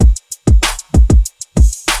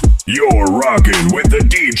You're rocking with the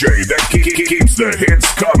DJ that keeps the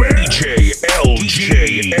hits coming. DJ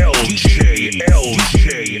LG, LG,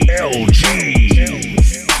 LG, LG.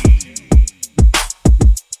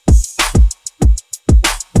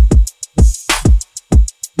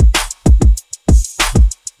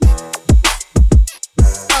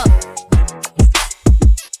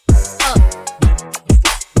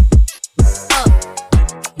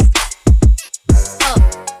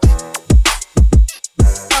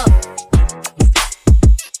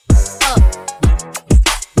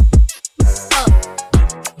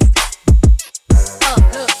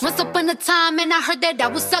 Time and I heard that I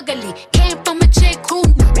was ugly. Came from a chick who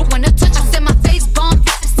wanna touch. I said my face bomb,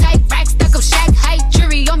 tight rack, stuck up shack height,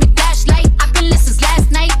 jury on me flashlight. I've been listening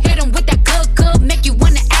last night. Hit 'em with that good, make you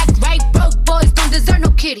wanna act right. Broke boys don't deserve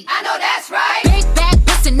no kitty. I know that's right. Big bag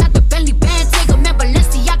busting out the Bentley band, take a man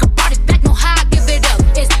Balenciaga brought it back, know how I give it up.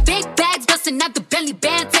 It's big bags busting out the Bentley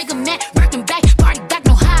band, take a man working back, party back,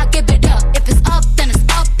 know how I give it up. If it's up, then it's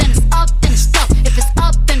up, then it's up, then it's stuck. If it's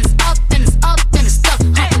up, then it's up, then it's up, then it's stuck.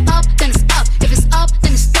 Up, then it's up. If it's up,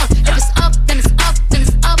 then it's stuck. If it's up, then it's up, then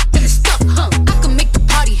it's up, then it's stuck. I can make the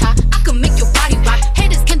party hot, I can make your body rock.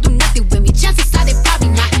 Haters can do nothing with me, chances are they probably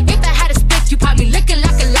not. If I had a stick, you probably lick it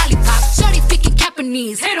like a lollipop. Shorty speaking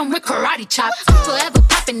Japanese, hit 'em with karate chops. I'm forever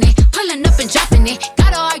popping it, pulling up and dropping it.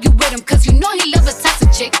 Gotta argue with him, cause you know he love a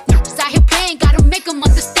toxic chick. Just out here playing, gotta make him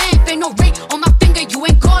understand. If ain't no ring on my finger, you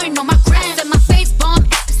ain't going on my gram. Set my face bomb,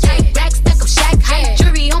 tight rack, stuck up shack height,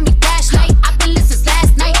 jury on me flashlight. I've been listening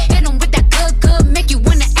last night. Hit 'em with that good, make you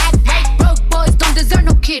wanna act right. Broke boys don't deserve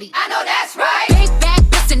no kitty. I know that's right. Big bag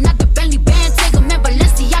busting out the Bentley band, take a man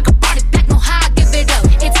Balenciaga brought it back, know how I give it up.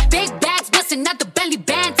 It's big bags busting out the Bentley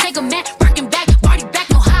band, take a man working back, party back,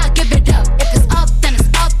 know how I give it up. If it's up, then it's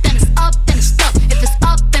up, then it's up, then it's stuck. If it's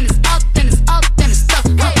up, then it's up, then it's up, then it's stuck.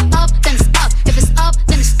 Up, then it's up. If it's up,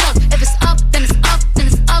 then it's stuck. If it's up, then it's up, then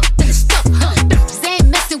it's up, then it's stuck. Bitches ain't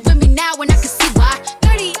messing with me now, and I can see why.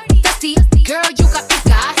 30, dusty, girl, you got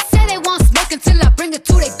big eyes. Say they won't smoke until I bring it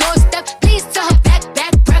to their doorstep. Please tell her back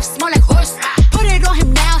breath smell like horse. Put it on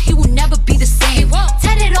him now, he will never be the same.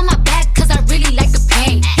 Tat it on my back, cause I really like the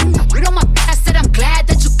pain. Put on my back, I said I'm glad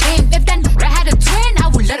that you came. If that nigga had a twin, I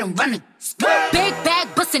would let him run it. Big bag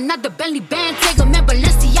busting out the Bentley band, take a man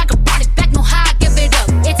Balenciaga brought it back, know how I give it up.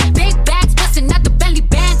 It's big bags busting out the Bentley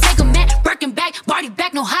band, take a man working back, party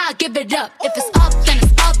back, know how I give it up. If it's up, then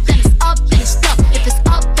it's up, then it's up, then it's stuck. If it's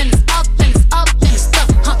up, then it's up, then it's up, then it's stuck.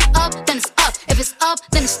 Up, then it's up. If it's up,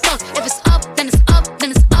 then it's stuck. If it's up, then it's up,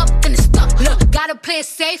 then it's up, then it's stuck. Look, gotta play it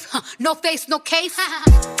safe, no face, no case. Up.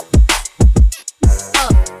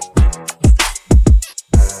 Up.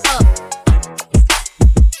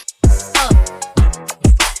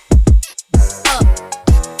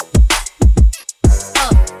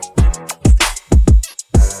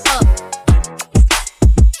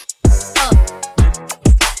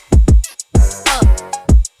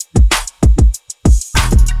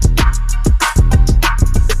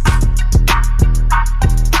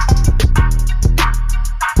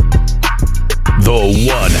 The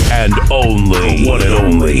one and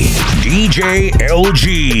only DJ LG.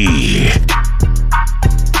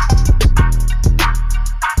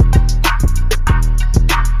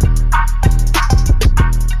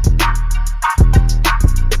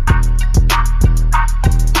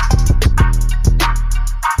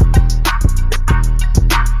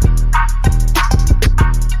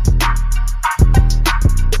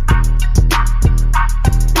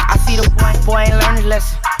 I see the boy ain't learned his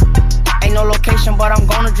lesson. Ain't no location, but I'm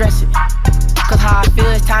gonna dress it. Cause how I feel,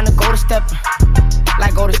 it's time to go to steppin'.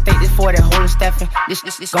 Like go to state, this for that holding Stephen. This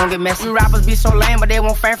gon' get messy. You rappers be so lame, but they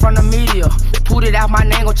won't fame from the media. Put it out my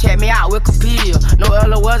name, go check me out, Wikipedia. No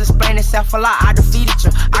LOLs explain itself a lot, I defeated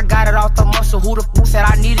you. I got it off the muscle, who the f*** said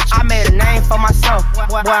I needed you? I made a name for myself,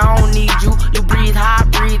 boy I don't need you. You breathe how I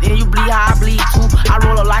breathe, and you bleed how I bleed too. I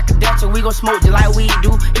roll up like a Delta, we gon' smoke just like we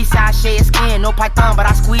do. Eastside shade skin, no python, but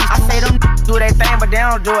I squeeze. I say them do their thing, but they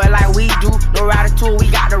don't do it like we do. No ratatouille, we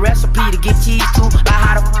got the recipe to get cheese too. Like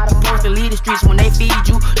how the supposed to lead the streets when they feed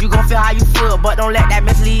you. You gon' feel how you feel, but don't let that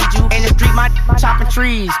mislead you. In the street, my chopping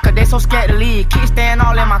trees, cause they so scared to leave. Kids stand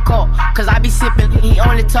all in my cup, cause I be sipping. He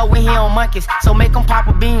only tuck when he on monkeys, so make him pop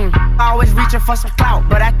a bean. Always reaching for some clout,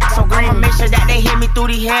 but I so green. I'ma make sure that they hear me through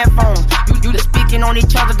these headphones. You the speaking on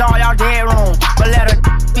each other, dog, y'all dead wrong. But let her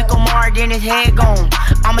speak on more than his head gone.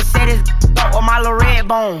 I'ma set his up with my little red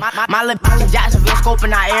bone. My little bitch in Jacksonville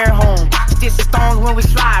scoping our air home. Sticks and stones when we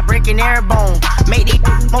slide, breaking air bone. Make these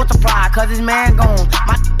multiply, cause his man gone.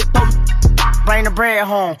 My bring the bread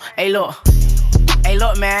home. Hey look,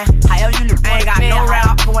 man, however you look, I ain't got no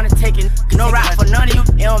rap. I wanna take it, no rap for none of you.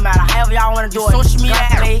 It don't matter, however y'all wanna do it. Social media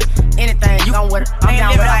play, with it. I'm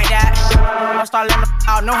down with it like that. I'ma start letting them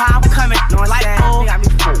out know how I'm coming. No, like, oh, got me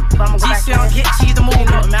fooled. But I'ma go back there. Get cheese to move.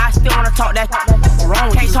 Man, I still wanna talk that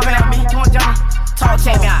wrong. Can't talking at me. Come on, Johnny. Talk,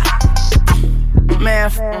 check me out.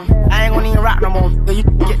 Man, I ain't gonna even rock no more. You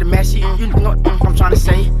get the message. You know what I'm trying to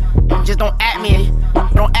say. Just don't at me.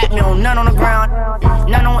 Don't at me on none on the ground.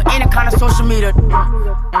 None on any kind of social media.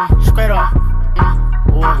 Straight up.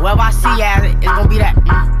 Wherever I see you at, it's gonna be that.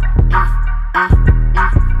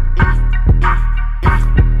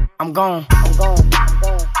 I'm gone. Party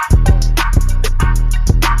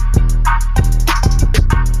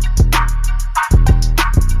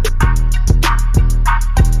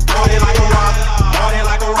like a rock, party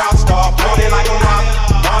like a rock star, party like a rock,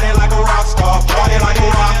 party like a rock star, party like a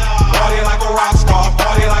rock, party like a rock star,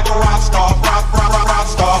 party like a rock star, rock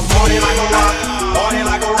star, party like a rock, party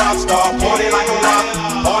like a rock star, party like a rock,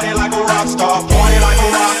 party like a rock star, party like a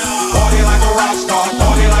rock, party like a rock star,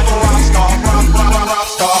 party like a rock star, rock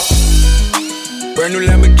star. Brand new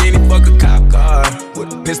Lamborghini, fuck a cop car.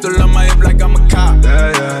 With a pistol on my hip like I'm a cop.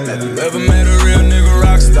 Have you ever met a real nigga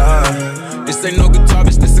rock star? This ain't no guitar,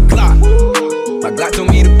 bitch, this a clock. My Glock told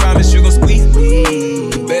me to promise you gon' squeeze me.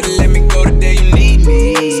 You better let me go the day you need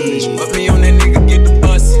me. So bitch, you put me on that nigga, get the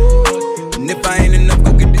bus. And if I ain't enough,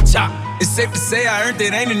 go get the chop. It's safe to say I earned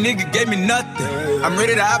it, ain't a nigga gave me nothing. I'm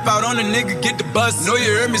ready to hop out on a nigga, get the bus. Know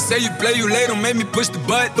you heard me say you play, you late, don't make me push the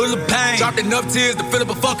butt. Full of pain, dropped enough tears to fill up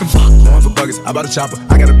a fucking fuck. Going for buggers, I bought a chopper,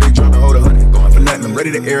 I got a big drum to hold 100. Going for nothing, I'm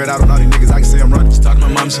ready to air it out on all these niggas, I can say I'm running. Just talk to my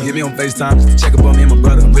mom, she hit me on FaceTime just to check up on me and my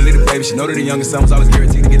brother. I'm really the baby, she know that the youngest son was always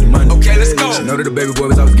guaranteed to get the money. Okay, let's go. She know that the baby boy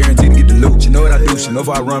was always guaranteed to get the loot. She know what I do, she know if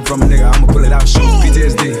I run from a nigga, I'ma pull it out, shoot.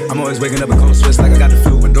 PTSD, I'm always waking up in cold sweats like I got the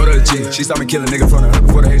flu. My daughter a G, she saw me kill a nigga in front of her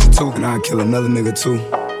before the age of 2. And I'd kill another nigga too,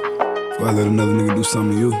 before I let another nigga do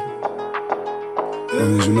something to you. As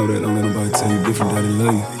long as you know that, don't let nobody tell you different, daddy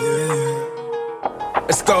love you.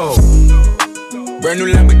 Let's go. Brand new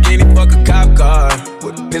Lamborghini, fuck a cop car.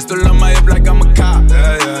 With a pistol on my hip like I'm a cop.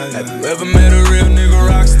 Have you ever met a real nigga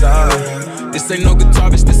rock star? This ain't no guitar,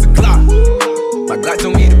 bitch, this a clock. My Glock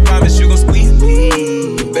told me to promise you gon' squeeze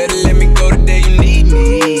me. You better let me go the day you need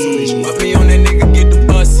me. So bitch, you put me on that nigga, get the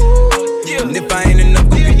bus. And if I ain't enough,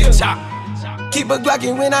 go get your chop. Keep a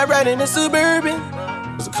Glockin' when I ride in the Suburban.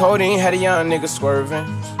 Was a codeine, had a young nigga swerving.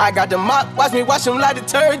 I got the mop, watch me wash him like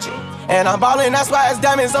detergent. And I'm ballin', that's why it's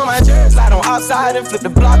diamonds on my jersey. Slide on outside and flip the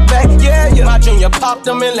block back, yeah. My junior popped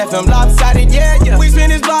him and left him lopsided, yeah. We spin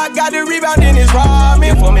his block, got the rebound in his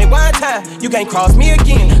robbing. For me one time, you can't cross me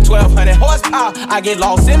again. 1200 horsepower, I get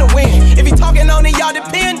lost in the wind. If he talking on it, y'all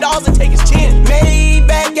depend, dolls and take his chin.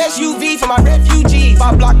 Maybach SUV for my refugees.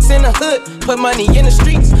 5 blocks in the hood, put money in the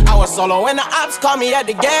streets. I was solo and the ops called me at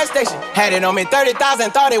the gas station. Had it on me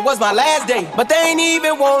 30,000, thought it was my last day. But they ain't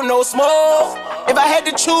even want no smoke. If I had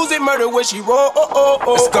to choose it, murder would she roll?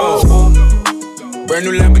 Let's go. Brand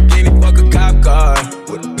new Lamborghini, fuck a cop car.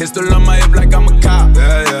 With a pistol on my hip like I'm a cop.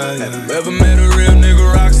 Have you ever met a real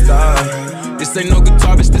nigga rock star? This ain't no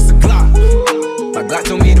guitar, bitch, this a clock. My Glock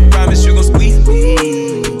told me to promise you gon' squeeze me.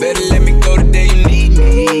 You better let me go the day you need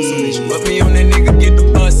me. So bitch, you put me on that nigga, get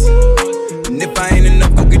the bus. And if I ain't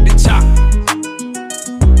enough, go get the chop.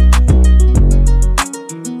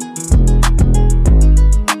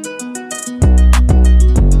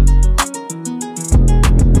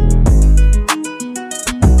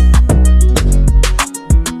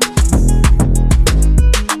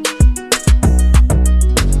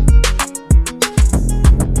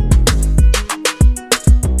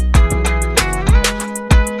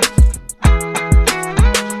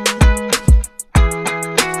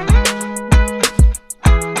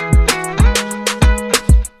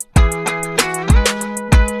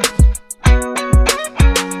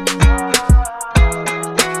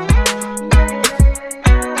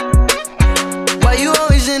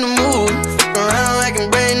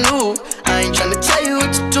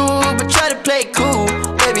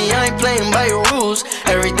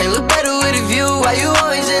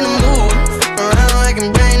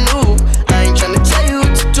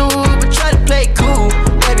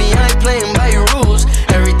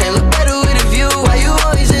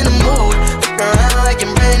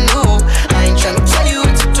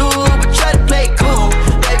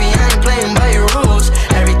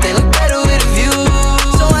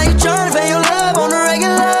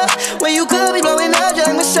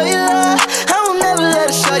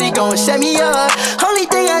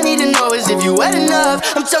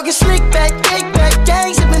 I'm talking slick back, kick back,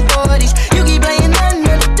 gang sippin' 40s. You keep playing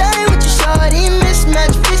another day with your shorty.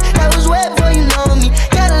 Mismatch fish, that was wet before you know me.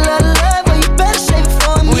 Got a lot of love, but you better save it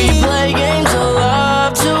for me. We play games of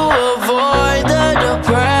love to avoid the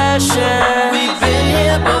depression. We've been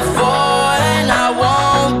here before, and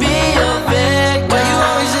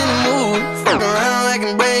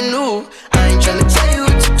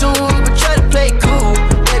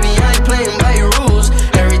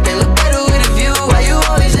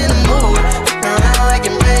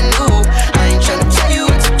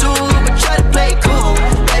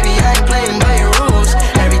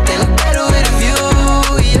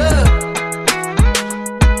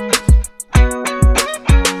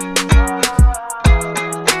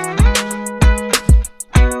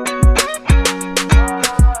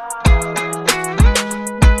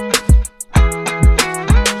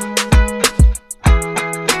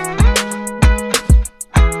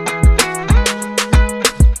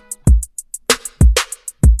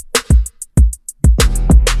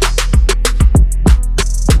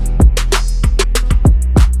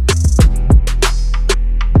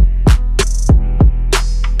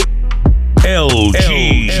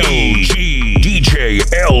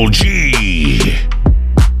L.G.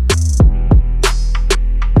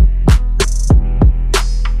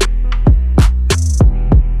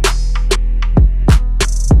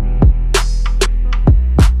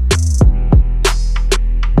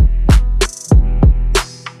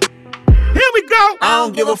 I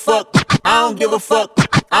don't give a fuck. I don't give a fuck.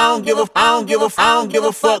 I don't give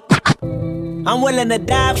a fuck. I'm willing to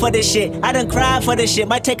die for this shit. I done cried for this shit.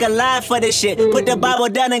 Might take a life for this shit. Put the Bible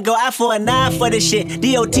down and go out for a knife for this shit.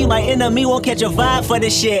 DOT, my enemy, won't catch a vibe for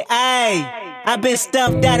this shit. Ayy, I been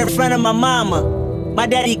stumped out in front of my mama. My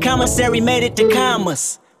daddy commissary made it to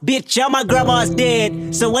commas. Bitch, all my grandma's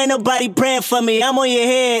dead, so ain't nobody praying for me. I'm on your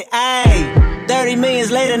head. Ayy. 30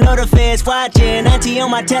 millions later, know the feds watching. Auntie on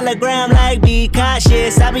my telegram like be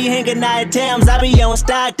cautious. I be hanging night Thames, I be on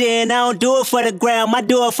Stockton. I don't do it for the gram, I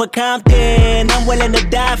do it for Compton. I'm willing to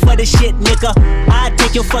die for this shit, nigga. I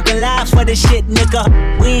take your fucking life for this shit, nigga.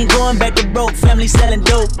 We ain't going back to broke, family selling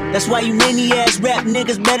dope. That's why you many ass rap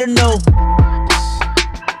niggas better know.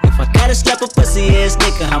 If I gotta slap a pussy ass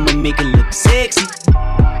nigga, I'ma make it look sexy.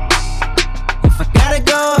 If I gotta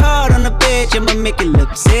go hard on the bitch, I'ma make it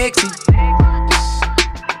look sexy.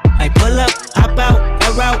 I pull up, hop out,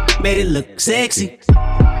 air out, made it look sexy.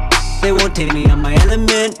 They won't take me on my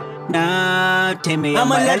element, nah, take me on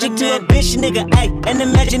my element. I'm allergic to a bitch nigga, ayy, an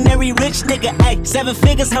imaginary rich nigga, ayy. 7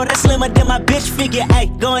 figures, how that slimmer than my bitch figure,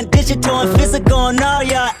 ayy. Going digital and physical on all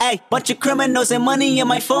y'all, ayy. Bunch of criminals and money in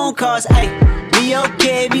my phone calls, ayy. We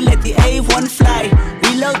okay, we let the A1 fly.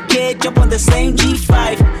 Relocate, jump on the same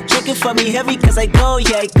G5. Checking for me heavy cause I go,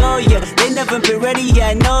 yeah. They never been ready, yeah,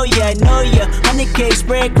 I know ya. 100K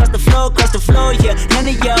spread across the floor, yeah. None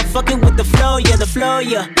of y'all fucking with the flow,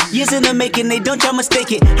 yeah. Years in the making, they don't y'all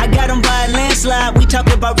mistake it. I got them by a landslide, we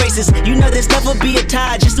talking about races. You know there's never be a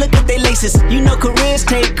tie, just look at they laces. You know careers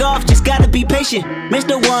take off, just gotta be patient.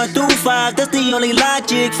 Mr. 1 through 5, that's the only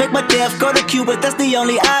logic. Fake my death, go to Cuba, that's the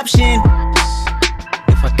only option.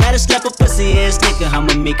 If I gotta slap a pussy ass nigga,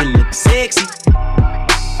 I'ma make it look sexy.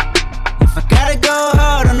 If I gotta go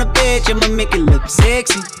hard on the bitch, I'ma make it look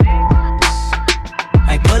sexy.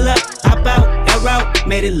 I pull up, hop out, air out,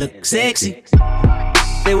 made it look sexy.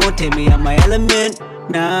 They won't take me out my element,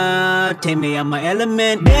 nah, take me out my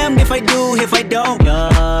element. Damn if I do, if I don't,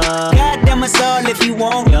 yeah. Goddamn it's all if you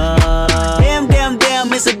won't, yeah.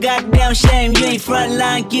 Damn, it's a goddamn shame. You ain't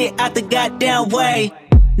frontline, get out the goddamn way.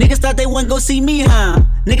 Niggas thought they wouldn't go see me, huh?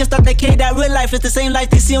 Niggas thought that K-Dot real life is the same life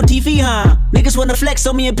they see on TV, huh? Niggas wanna flex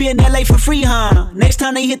on me and be in LA for free, huh? Next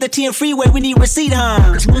time they hit the 10 freeway, we need receipt, huh?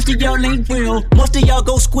 Cause most of y'all ain't real, most of y'all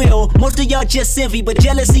go squill. Most of y'all just envy, but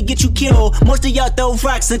jealousy get you killed. Most of y'all throw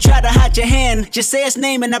rocks and try to hide your hand. Just say his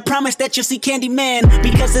name and I promise that you'll see Candyman.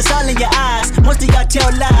 Because it's all in your eyes, most of y'all tell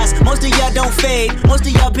lies. Most of y'all don't fade, most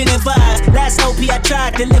of y'all been advised. Last OP I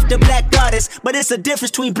tried to lift a black goddess, but it's a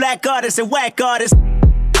difference between black artists and whack artists.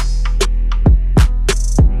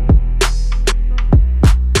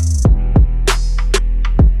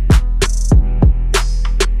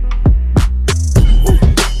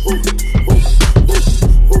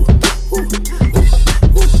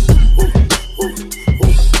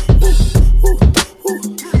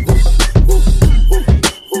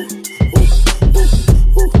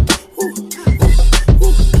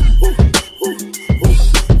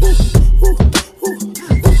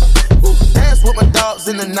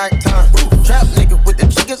 In the nighttime, trap nigga with the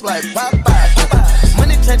chickens like Popeye.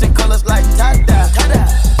 Money changing colors like tie-dye.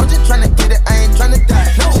 I'm just tryna get it, I ain't tryna die.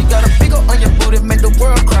 She got a big ol' on your booty, make the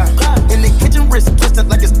world cry. In the kitchen, wrist twisted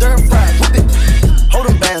like it's stir fry. Hold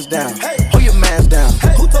them bands down, hold your mans down.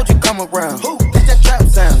 Who told you come around? It's that trap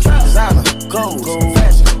sound. Designer, clothes,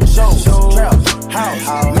 fashion, shows, trap,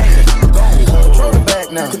 house, made it, control the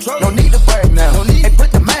bag now. No need to brag now. Hey,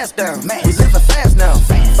 put the mask down. We living fast now.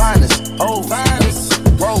 Finest, old,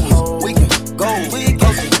 rose, we can go,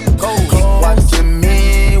 watching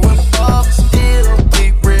me when fuck still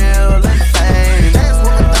be real and fame. Dance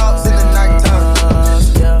with my dogs in the nighttime.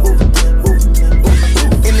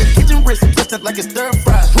 In the kitchen, wrist twisted like it's stir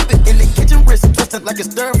fry. Whip it in the kitchen, wrist twisted like it's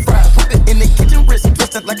stir fry. Whip it in the kitchen, wrist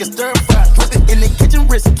twisted like it's stir fry. Whip it in the kitchen,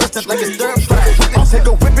 wrist twisted like it's stir fry. I'll take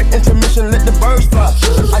a whip it, intermission, let the birds fly.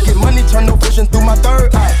 I get money, turn no vision through my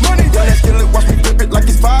third eye. Money, yeah, let's kill it, watch me flip it like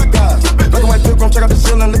it's Five Guys. Black and white pilgrim, check out the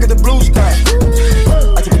ceiling, look at the blue sky.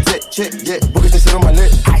 I took a check, yeah, boogers they sit on my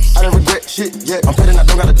lip. I don't regret shit, yeah, I'm petting, I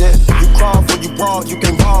don't got a debt. You crawl for you ball, you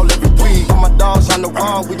can ball every week. All my dogs on the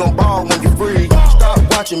wall, we gon' ball when you free. Stop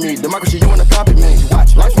watching me, democracy, you wanna copy me.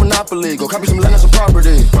 Life Monopoly, go copy some land and some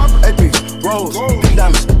property. AP, Rose, pink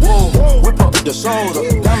diamonds, wool, whip up the soda,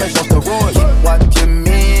 diamonds on steroids. Watching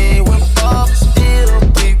me when fuck still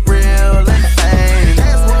be real and fame.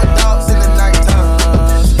 Dance with my dogs in the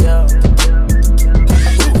nighttime.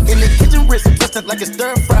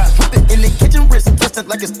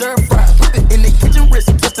 like it's stir fry. Whip it in the kitchen, wrist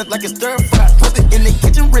twisted like it's stir fry. Whip it in the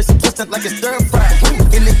kitchen, wrist twisted like it's stir fry. Whip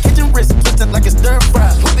it in the kitchen, wrist twisted like it's stir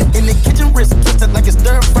fry. Whip it in the kitchen, wrist twisted like it's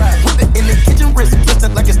stir fry. Whip it in the kitchen, wrist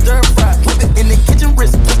twisted like it's stir fry. Whip it in the kitchen,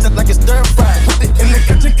 wrist twisted like it's stir fry. Whip it in the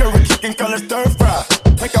kitchen, curry chicken, call it stir fry.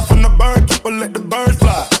 Take off from the bird, keep her, let the birds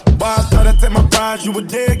fly. Why I started to take my prize, you a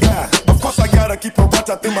dead guy. Of course I gotta keep a watch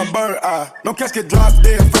out through my bird eye. No casket drops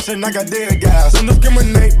dead, fresh and I got dead guys. Don't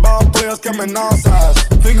discriminate, ball players coming all sides.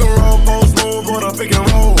 Finger roll, post move, or the pick and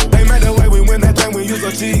roll. They made the way we win that thing, we use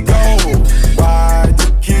a cheat code. Why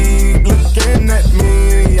you keep looking at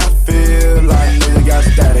me? I feel like nigga got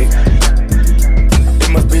static. It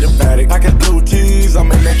must be the paddock. I got blue cheese,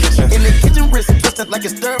 I'm in the kitchen. In the kitchen, wrist twisted like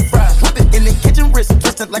it's stir fry. Whip it in the kitchen, wrist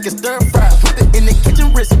twisted like it's stir fry. Whip it in the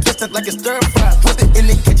kitchen, wrist twisted like it's stir fry. Whip it in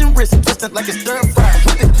the kitchen, wrist twisted like it's stir fry.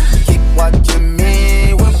 Whip it. Keep watching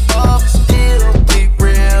me when folks still be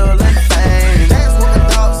real and famous. Dance with the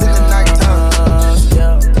dogs in the nighttime.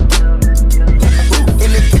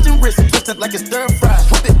 In the kitchen, wrist twisted like it's stir fry.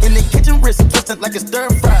 Whip it in the kitchen, wrist twisted like it's stir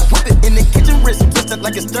fry. Whip it in the kitchen, wrist twisted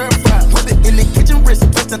like it's stir fry. Whip it in the kitchen, wrist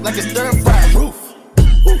twisted like it's stir fry. Roof.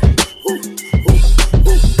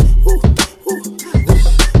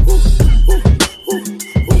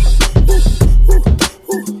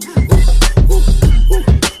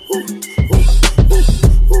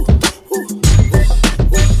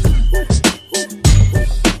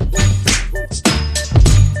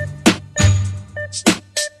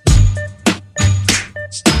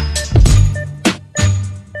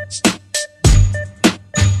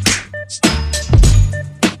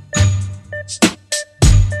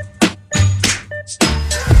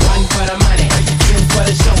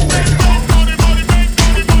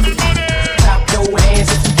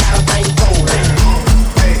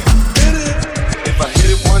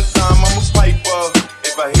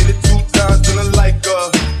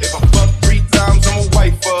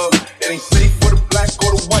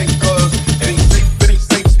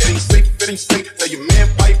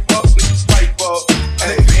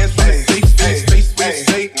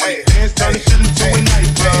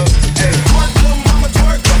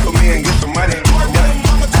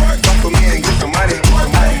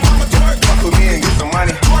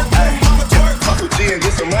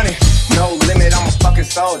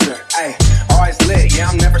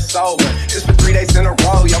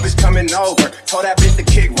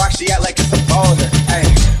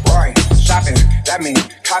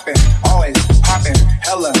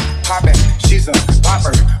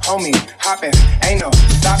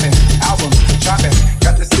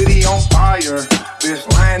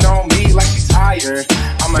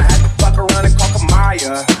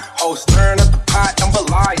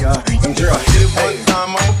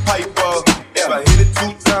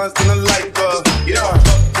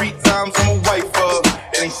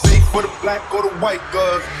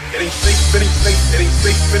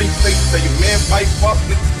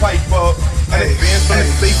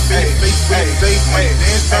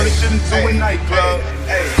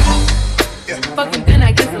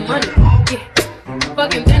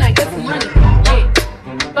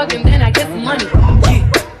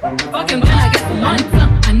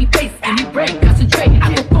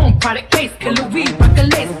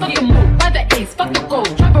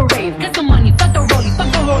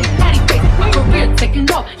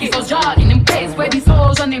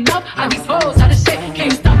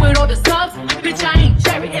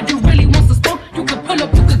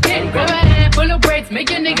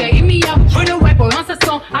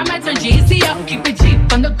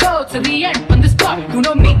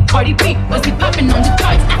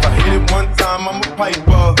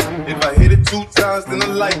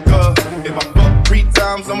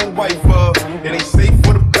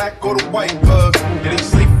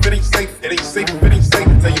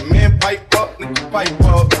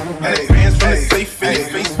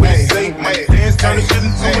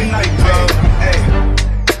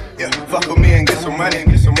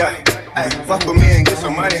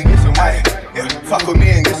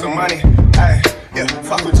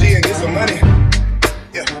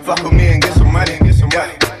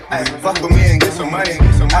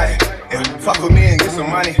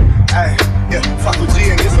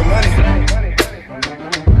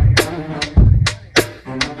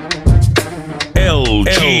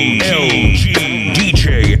 L.G.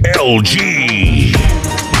 DJ L.G.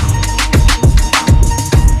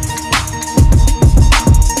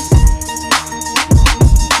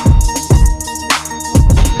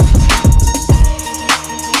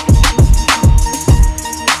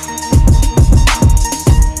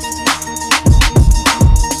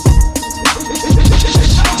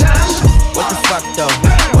 What the fuck though?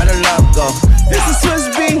 Where the love go? This is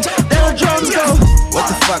Swiss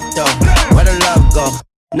fuck though? Where the love go?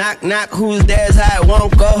 Knock, knock, who's there's how it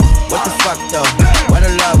won't go? What the fuck though? Where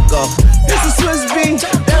the love go? It's a Swiss beat,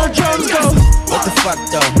 there the drums go. What the fuck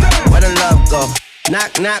though? Where the love go?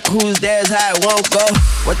 Knock, knock, who's there's how it won't go?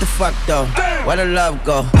 What the fuck though? Where the love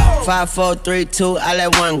go? 5, 4, 3, 2, I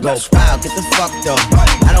let one go. Wow, get the fuck though.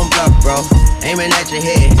 I don't bluff, bro. Aiming at your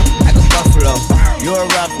head like a buffalo. You a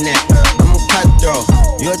roughneck, I'm a cutthroat.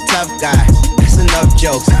 You a tough guy. That's enough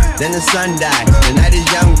jokes. Then the sun died. The night is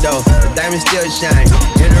young though. The diamond still shine.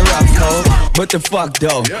 In the rough hole. What the fuck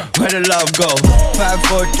though? Where the love go? 5,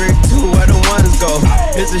 4, 3, 2, where the ones go?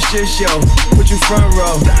 It's a shit show. Put you front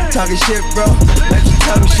row. Talking shit, bro. Let your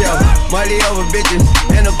tongue show. Money over bitches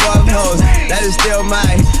and above hoes. That is still my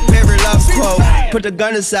favorite love quote. Put the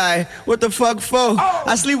gun aside. What the fuck for?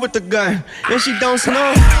 I sleep with the gun and she don't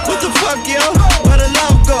snow. What the fuck, yo? Where the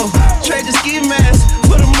love go? Trade the ski mask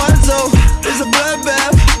for the muzzle. It's a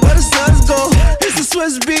bloodbath. Where the suns go? It's a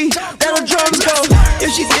Swiss beat. There the drums go.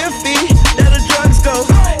 If she's iffy, there the drugs go.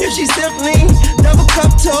 If she's simply double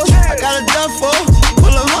cup toast, I got a duffel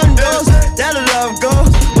full of hundos. There the love go.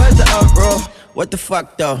 Where's the uproar? What the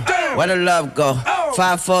fuck though? Where the love go?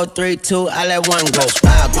 5, 4, 3, 2, I let one go.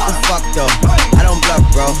 Wow, get the fuck though. I don't bluff,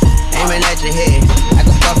 bro. Aiming at your head like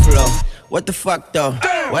a buffalo. What the fuck though?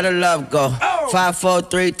 Where the love go? 5, 4,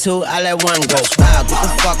 3, 2, I let one go. Wow, get the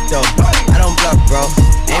fuck though. I don't bluff, bro.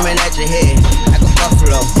 Aiming at your head like a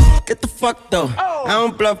buffalo. Get the fuck though. I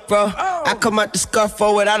don't bluff, bro. I come out the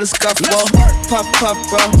scuffle without a scuffle. Puff, puff,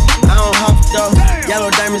 bro. I don't huff though. Yellow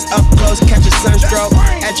diamonds up close, catch a sunstroke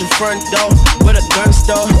at your front door with a gun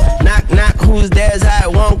store. Knock, knock, who's there's how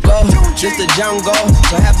it won't go. Just the jungle,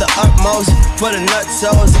 so have the utmost for the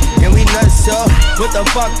nutsos, and we nuts so. What the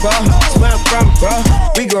fuck, bro? Where I'm from, bro.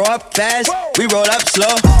 We grow up fast, we roll up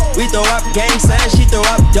slow. We throw up gang signs, she throw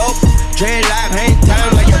up dope. Dreadlock, hang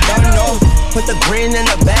time like you don't know. Put the green in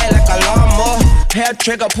the bag like a lawnmower. Hair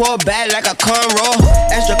trigger, pull back like a cornrow.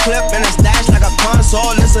 Extra clip in a stash like a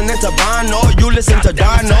console. Listening to Bono, you listen to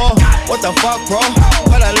Dono. What the fuck, bro?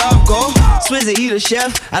 Where the love go? Swizzy, eat a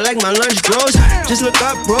chef, I like my lunch gross. Just look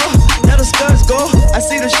up, bro, let the scuds go. I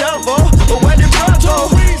see the shovel, but where did bro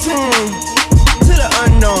go? To the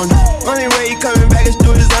unknown. Only way he coming back is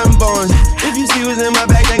through his unborns. If you see what's in my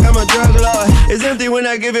bag, think I'm a drug lord. It's empty when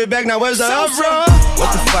I give it back, now where's the up, bro?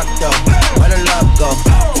 What the fuck though? Where the love go?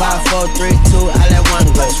 5, 4, 3, 2, I let one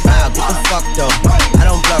go. Wow, get the fuck though. I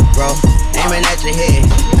don't bluff, bro. Aiming at your head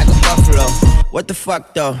like a buffalo. What the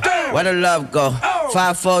fuck though? Where the love go?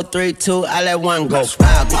 5, 4, 3, 2, I let one go.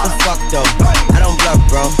 Wow, get the fuck though. I don't bluff,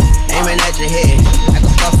 bro. Aiming at your head like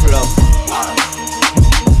a buffalo.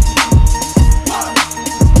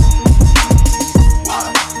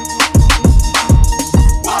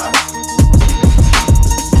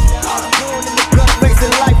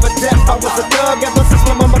 I was a thug ever since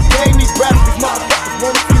my mama gave me breath. These motherfuckers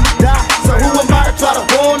wanna see me die. So who am I to try to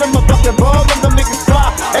warn them? A fucking bomb and the niggas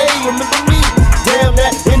fly. Hey, remember me? Damn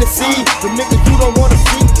that Hennessy. The niggas you don't wanna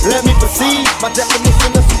see, let me proceed. My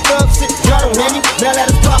definition of some thug shit, y'all don't hear me. Now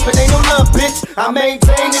that it's poppin', ain't no love, bitch. I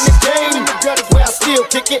maintain in the game. In the gutters where I still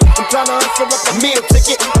kick it. I'm tryna hustle up a meal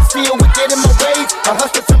ticket. I'm still wicked in my ways. I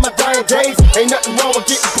hustle to my dying days. Ain't nothing wrong with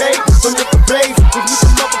getting paid. So nigga blaze, cause we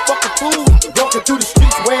some motherfucking fools. Walking through the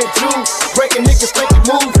streets wearing jewels, breaking niggas making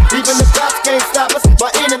moves. Even the cops can't stop us.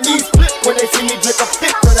 My enemies flip when they see me drink a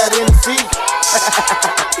fifth of that MC.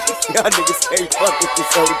 Y'all niggas can't fuck with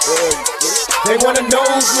this old dirty shit. They wanna know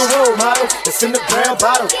who's the role model. It's in the brown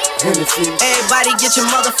bottle. Hennessy. Everybody get your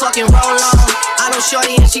motherfucking roll on. I know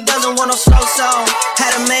shorty and she doesn't want no slow song.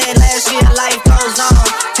 Had a man last year, life goes on.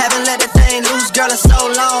 Haven't let the thing loose, girl, in so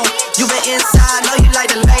long. You been inside, know you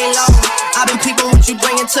like to lay low. I've been peeping what you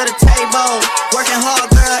bringing to the table. Working hard,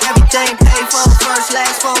 girl, everything paid for. First,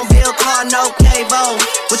 last phone bill, car, no cable.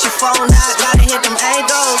 With your phone out, gotta hit them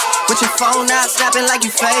angles. With your phone out, snapping like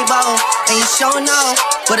you Fable. And you showing off,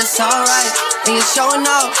 but it's alright. And you showing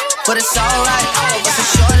off, but it's alright. It's a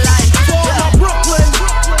short life. To all my Brooklyn,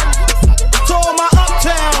 to all my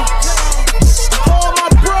Uptown, to all my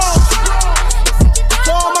Bronx,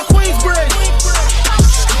 to all my Queensbridge.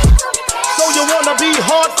 So you wanna be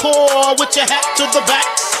hardcore with your hat to the back,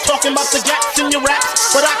 talking about the gaps in your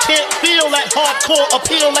raps, but I can't feel that hardcore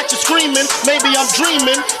appeal that you're screaming. Maybe I'm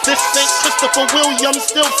dreaming. This ain't Christopher Williams,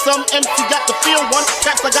 still some MC got to feel one.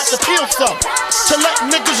 Caps, I got to feel some to let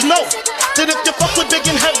niggas know that if you fuck with big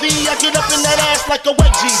and heavy, I get up in that ass like a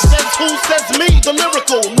wedgie. Says who? Says me, the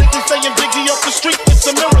lyrical. Niggas saying Biggie off the street, it's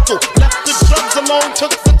a miracle. Left the drugs alone,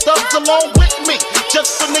 took the thugs along with me,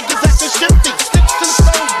 just for niggas acting shifty. Sticks and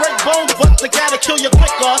stones break bones, but they gotta kill you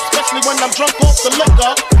quicker, especially when when I'm drunk off the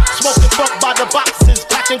liquor. Smoking funk by the boxes,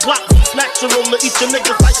 packing glocks. It's natural to eat your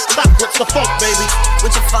niggas like stock. What's the funk, baby?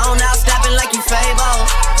 With your phone out, snapping like you Fable.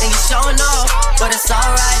 And you showing off, but it's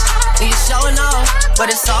alright. And you showing off, but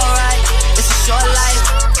it's alright. It's a short life.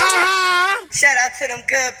 Shout out to them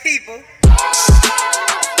good people.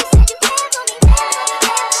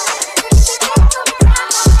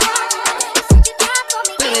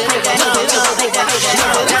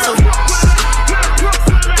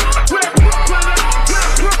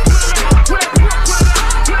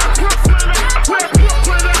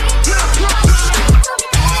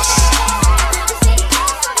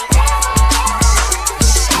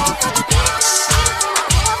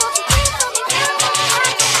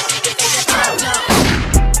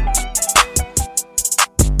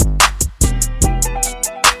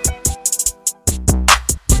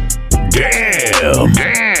 Damn.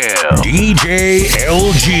 DJ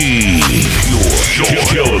L.G. You're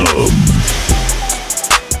killing them.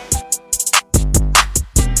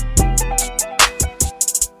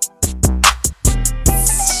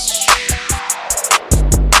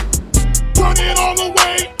 Turn it all the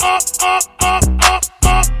way up, up, up, up,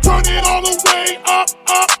 up. Turn it all the way up,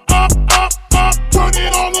 up, up, up, up. Turn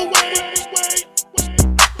it all the way.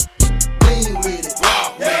 Lean with it,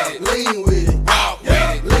 wow, yeah. Lean with it, wow,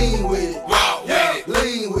 yeah. Lean with it, wow, yeah.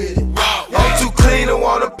 Lean with it, wow, yeah. I'm too clean to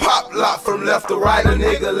wanna pop lock from left to right. A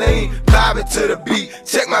nigga lean, vibing to the beat.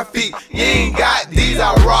 Check my feet, you ain't got these.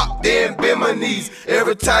 I rock, then bend my knees.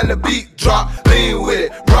 Every time the beat drop, lean with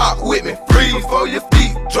it, rock with me, freeze before your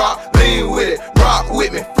feet drop. Lean with it, rock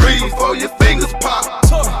with me, freeze before your fingers pop.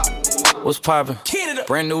 What's poppin'?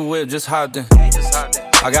 Brand new whip, just hopped in.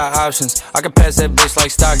 I got options, I can pass that bitch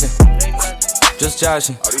like Stockton. Just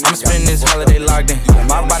joshing, I'm spending this holiday locked in.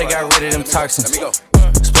 My body got rid of them toxins.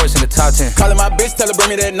 Sports in the top 10. Callin' my bitch, tell her bring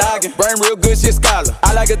me that noggin. Brain real good, she a scholar.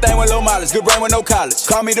 I like a thing with low mileage, good brain with no college.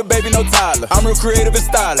 Call me the baby, no Tyler. I'm real creative and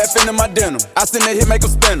stylish. F in my denim. I send that hit, make them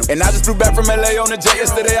spin 'em. And I just flew back from LA on the jet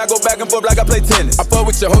yesterday. I go back and forth like I play tennis. I fuck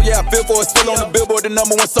with your hoe, yeah, I feel for it. Still on the Billboard, the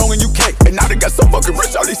 #1 song in UK. And now they got so fucking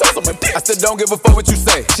rich, all these hoes on my dick. I still don't give a fuck what you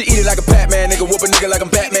say. She eat it like a Pac-Man, nigga. Whoop a nigga like I'm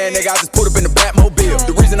Batman, nigga. I just put up in the Batmobile.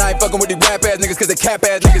 The reason I ain't fucking with these rap ass niggas, cause they cap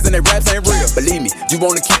ass niggas and they raps ain't real. Believe me, you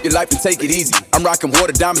wanna keep your life and take it easy. I'm rocking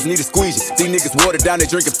water diamonds, need a squeegee. These niggas watered down, they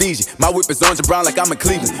drinking Fiji. My whip is orange and brown like I'm in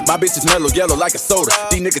Cleveland. My bitch is mellow yellow like a soda.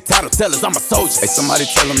 These niggas title tellers, I'm a soldier. Hey, somebody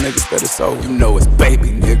tell them niggas that it's over. You know it's baby,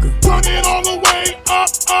 nigga. Turn it all the way up,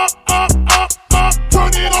 up, up, up, up.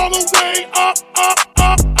 Turn it all the way up, up,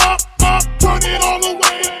 up, up, up. Turn it all the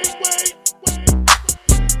way.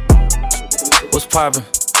 What's poppin'?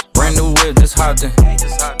 Brand new whip, just hopped in.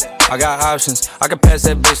 I got options, I can pass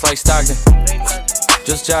that bitch like Stockton.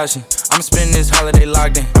 Just joshing, I'm spending this holiday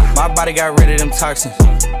locked in. My body got rid of them toxins.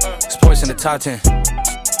 Sports in the top 10.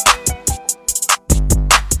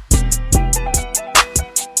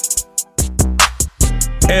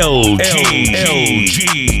 LG.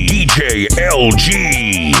 DJ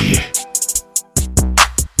L.G.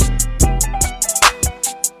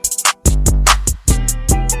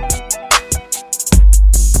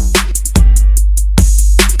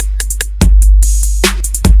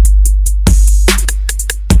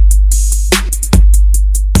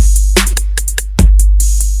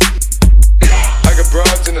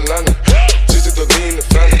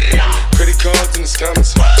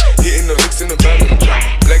 Hitting the licks in the van.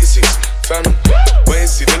 Legacies, family. Wait and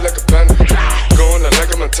see, look like a panda. Going out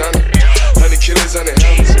like a Montana. 100 killers on their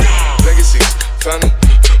helmets. Legacies, family.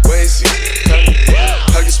 Wait and see, family.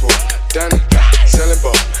 Huggy swoop, Danny. Selling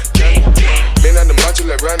ball, candy. Man on the macho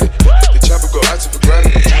like Randy. The chopper go out to for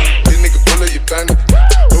granted. This nigga bullet, you bandit.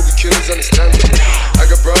 Hope the killers understand it. I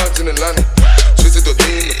got broads in Atlanta. Twisted the D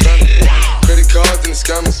in the family. Credit cards and the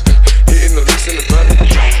scammers. Hitting the licks in the van.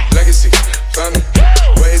 Legacies, family.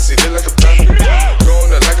 Wait and see, look like a panda.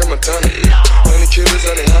 Going out like a Montana. 100 killers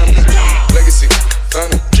on their helmets. Legacy,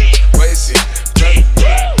 family. Wait and see, family.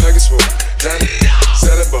 Huggy swoop, Danny.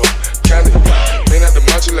 Selling ball, candy. Man out the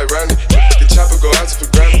macho like Randy. The chopper go out to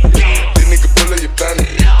for granted. This nigga pull up your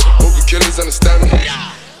bandit. Hope the killers understand me.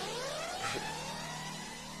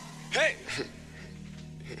 Hey!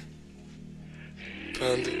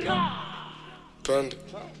 Panda. Panda.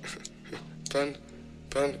 Panda.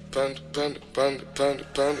 Panda, panda, panda, panda, panda,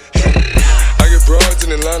 panda. I get broads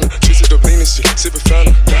in Atlanta, twisted up lean and shit, sippin'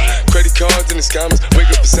 fountain. Credit cards and the scammers,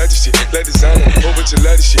 wake up beside your shit, let designer, whole bunch of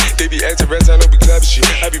lattice shit. They be acting rats, I know we clapping shit.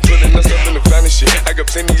 I be pulling us up in the finest shit. I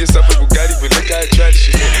got plenty of stuff with Bugatti, but look how I try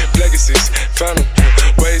this shit. Legacies, fountain,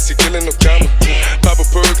 why is he killing no comma? Pop a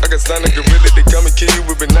perk, I got signed a gorilla, they come and kill you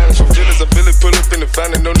with bananas. From feelings, I feel it, pull up in the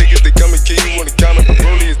fountain. No niggas, they come and kill you on the counter. But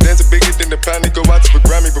Broly is dancing bigger than the pound, they go out to the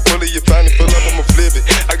Grammy, but pull it, your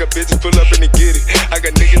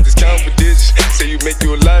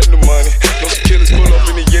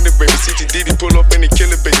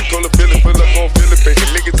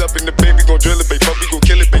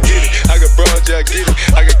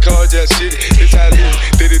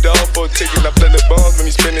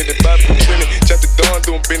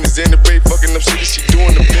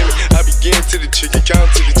Count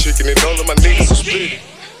to the chicken and all of my niggas will split it.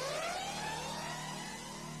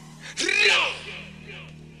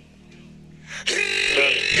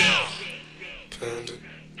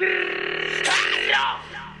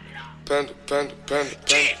 Panda, panda, panda,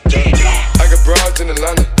 panda. I got broads in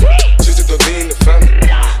Atlanta, just to lean the family.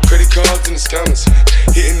 Credit cards in the scammers,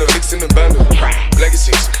 hitting the licks in the bundle.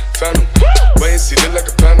 Legacies, phantom, wait and see, look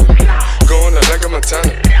like a panda. Going out like a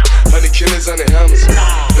Montana, honey killers on the hammers.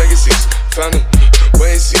 Legacies, phantom,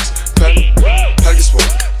 wait and see, panda. Pockets full,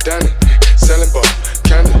 Danny, selling ball,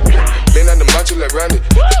 candy. Been on the macho like Randy,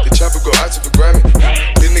 the chopper go out to for Grammy.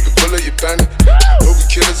 This nigga full of your bandit, hope you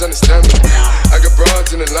killers understand me. I got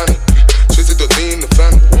broads in Atlanta, twisted the lean in the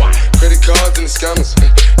family. Credit cards and the scammers,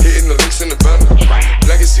 hitting the links in the bundle.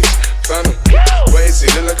 Legacy, phantom, wait and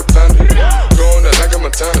see, look like a panda. Going out like a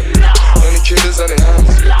Montana, honey killers on the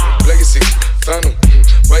hammers. Legacy, phantom,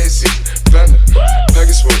 wait and see, panda.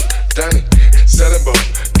 Package full, Danny, selling ball,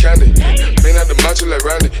 candy. Man out the macho like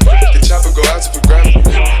Randy, the chopper go out to for Grammy.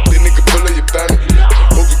 This nigga full of your bandit,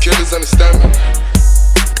 hope you killers understand me.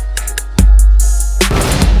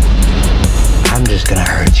 I'm just gonna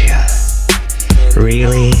hurt you.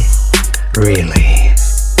 Really, really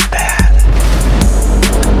bad.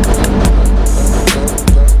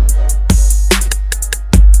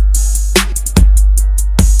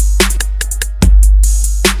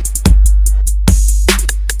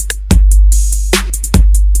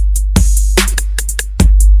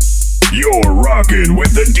 You're rocking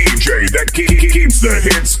with the DJ that keeps the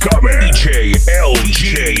hits coming. DJ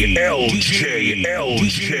L.G. L.G.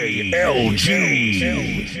 L.G.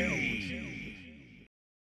 L.G.